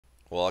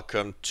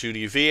Welcome to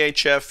the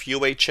VHF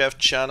UHF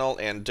channel,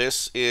 and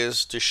this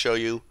is to show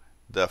you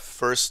the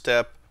first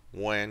step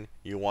when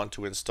you want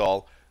to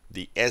install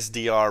the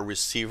SDR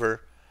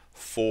receiver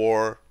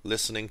for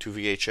listening to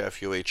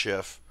VHF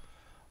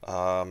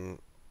UHF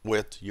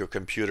with your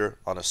computer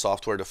on a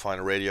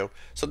software-defined radio.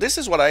 So this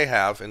is what I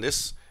have, and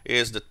this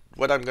is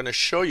what I'm going to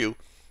show you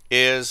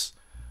is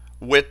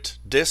with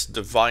this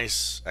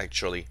device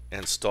actually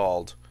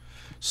installed.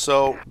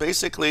 So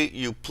basically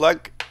you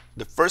plug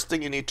the first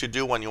thing you need to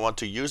do when you want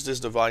to use this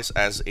device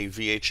as a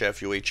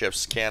VHF UHF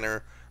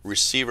scanner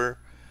receiver,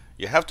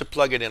 you have to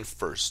plug it in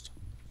first.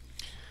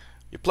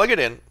 You plug it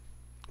in,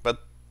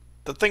 but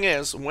the thing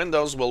is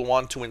Windows will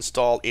want to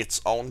install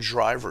its own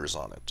drivers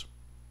on it.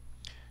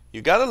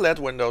 You gotta let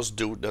Windows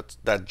do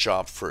that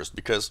job first,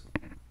 because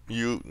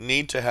you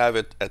need to have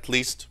it at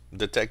least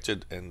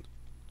detected and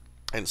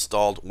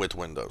installed with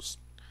Windows.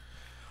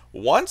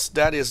 Once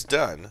that is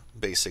done,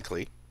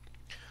 basically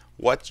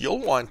what you'll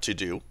want to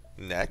do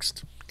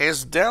next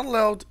is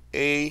download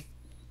a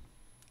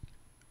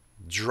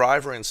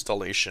driver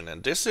installation,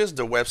 and this is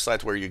the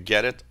website where you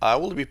get it. I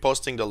will be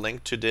posting the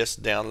link to this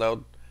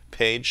download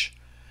page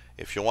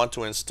if you want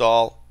to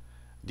install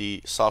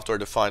the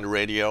software-defined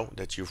radio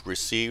that you've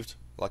received.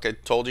 Like I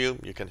told you,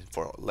 you can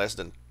for less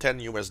than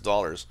 $10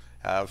 US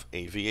have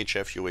a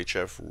VHF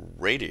UHF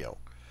radio.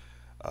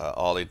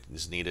 All it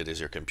is needed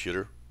is your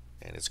computer,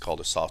 and it's called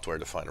a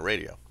software-defined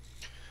radio.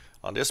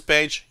 On this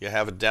page, you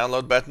have a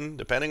download button.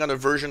 Depending on the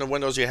version of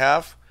Windows you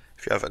have,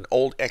 if you have an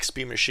old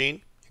XP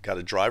machine, you got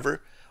a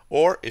driver.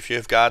 Or if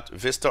you've got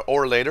Vista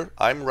or later,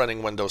 I'm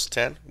running Windows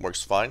 10,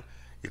 works fine.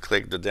 You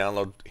click the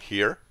download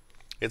here.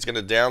 It's going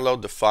to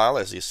download the file,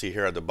 as you see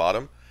here at the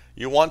bottom.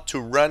 You want to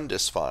run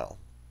this file.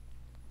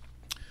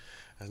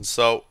 And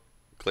so,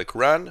 click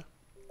Run,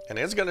 and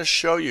it's going to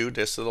show you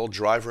this little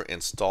driver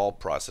install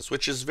process,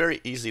 which is very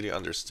easy to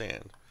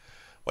understand.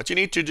 What you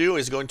need to do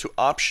is go into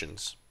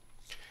Options,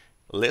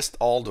 list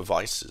all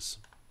devices,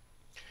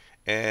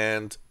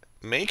 and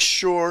make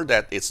sure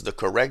that it's the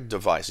correct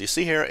device. You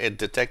see here it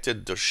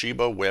detected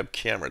Toshiba web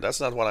camera.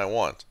 That's not what I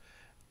want.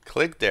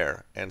 Click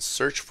there and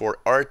search for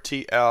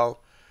RTL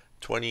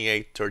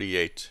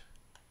 2838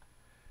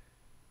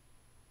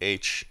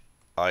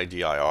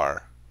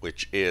 HIDIR,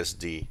 which is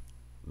the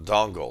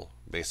dongle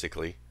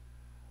basically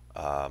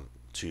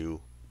to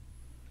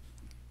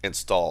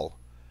install.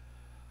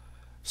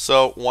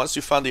 So once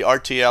you find the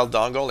RTL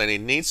dongle, and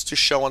it needs to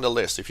show on the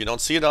list. If you don't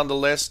see it on the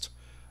list,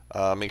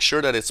 make sure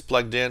that it's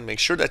plugged in. Make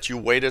sure that you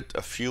waited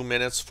a few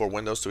minutes for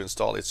Windows to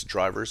install its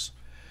drivers.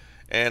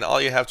 And all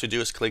you have to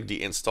do is click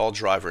the install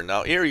driver.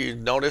 Now here you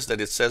notice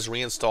that it says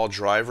reinstall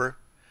driver.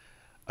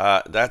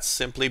 That's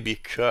simply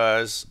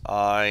because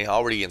I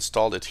already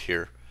installed it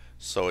here.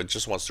 So it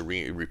just wants to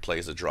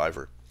replace the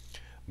driver.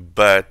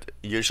 But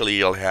usually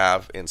you'll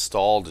have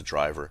installed the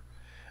driver.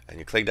 And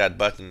you click that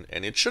button,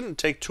 and it shouldn't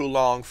take too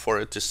long for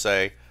it to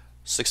say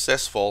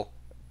successful,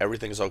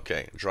 everything's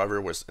okay, driver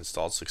was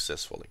installed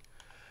successfully.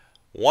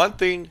 One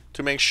thing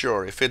to make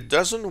sure, if it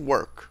doesn't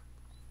work,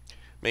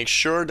 make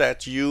sure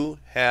that you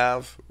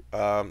have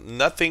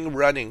nothing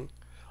running.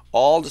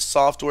 All the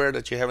software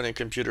that you have in your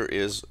computer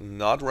is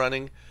not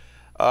running.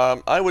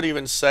 I would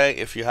even say,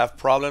 if you have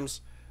problems,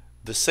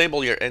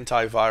 disable your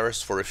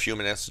antivirus for a few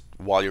minutes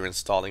while you're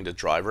installing the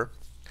driver.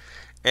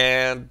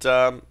 And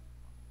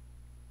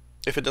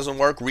if it doesn't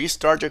work,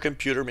 restart your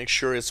computer. Make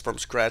sure it's from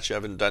scratch. You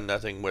haven't done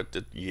nothing with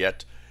it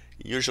yet.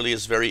 Usually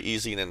it's very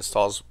easy and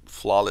installs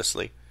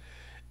flawlessly.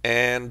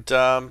 And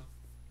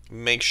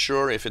make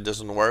sure, if it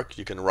doesn't work,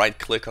 you can right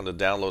click on the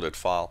downloaded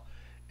file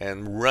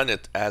and run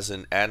it as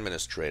an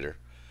administrator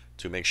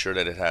to make sure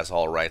that it has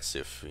all rights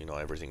if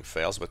everything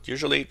fails. But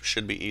usually it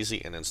should be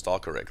easy and install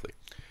correctly.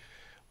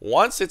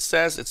 Once it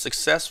says it's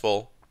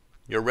successful,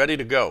 you're ready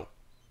to go.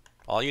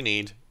 All you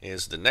need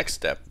is the next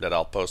step that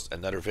I'll post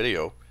another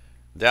video,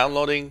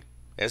 downloading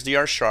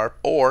SDR Sharp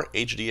or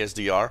HD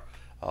SDR.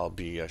 I'll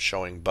be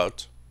showing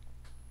both,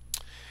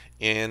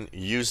 in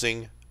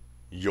using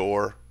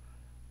your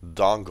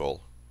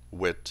dongle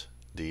with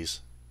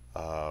these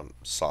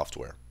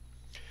software.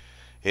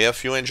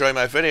 If you enjoy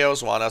my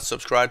videos, why not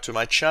subscribe to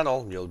my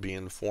channel? You'll be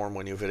informed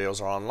when new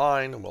videos are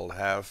online. We'll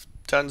have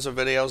tons of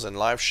videos and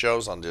live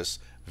shows on this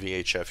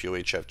VHF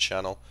UHF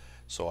channel.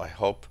 So I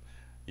hope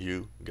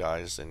you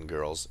guys and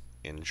girls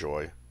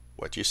enjoy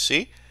what you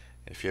see.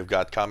 If you've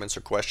got comments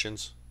or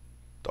questions,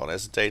 don't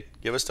hesitate.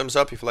 Give us a thumbs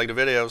up if you like the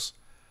videos.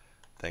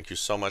 Thank you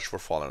so much for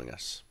following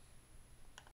us.